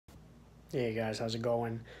Hey guys, how's it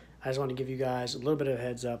going? I just want to give you guys a little bit of a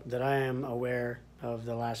heads up that I am aware of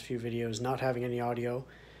the last few videos not having any audio.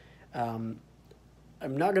 Um,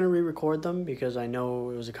 I'm not going to re-record them because I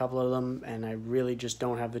know it was a couple of them and I really just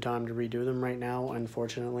don't have the time to redo them right now,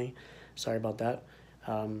 unfortunately. Sorry about that.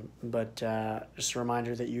 But just a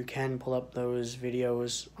reminder that you can pull up those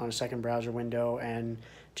videos on a second browser window and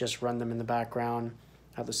just run them in the background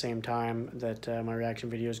at the same time that my reaction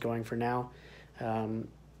video is going for now.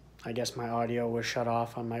 I guess my audio was shut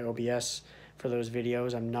off on my OBS for those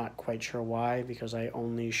videos. I'm not quite sure why because I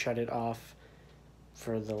only shut it off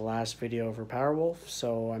for the last video for Powerwolf,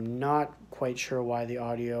 so I'm not quite sure why the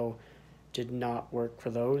audio did not work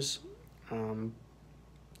for those.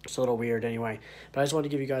 It's a little weird anyway, but I just wanted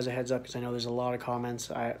to give you guys a heads up because I know there's a lot of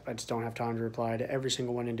comments. I just don't have time to reply to every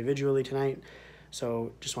single one individually tonight,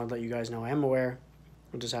 so just want to let you guys know I am aware.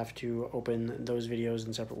 We'll just have to open those videos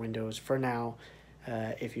in separate windows for now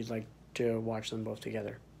if you'd like to watch them both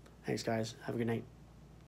together. Thanks guys, have a good night.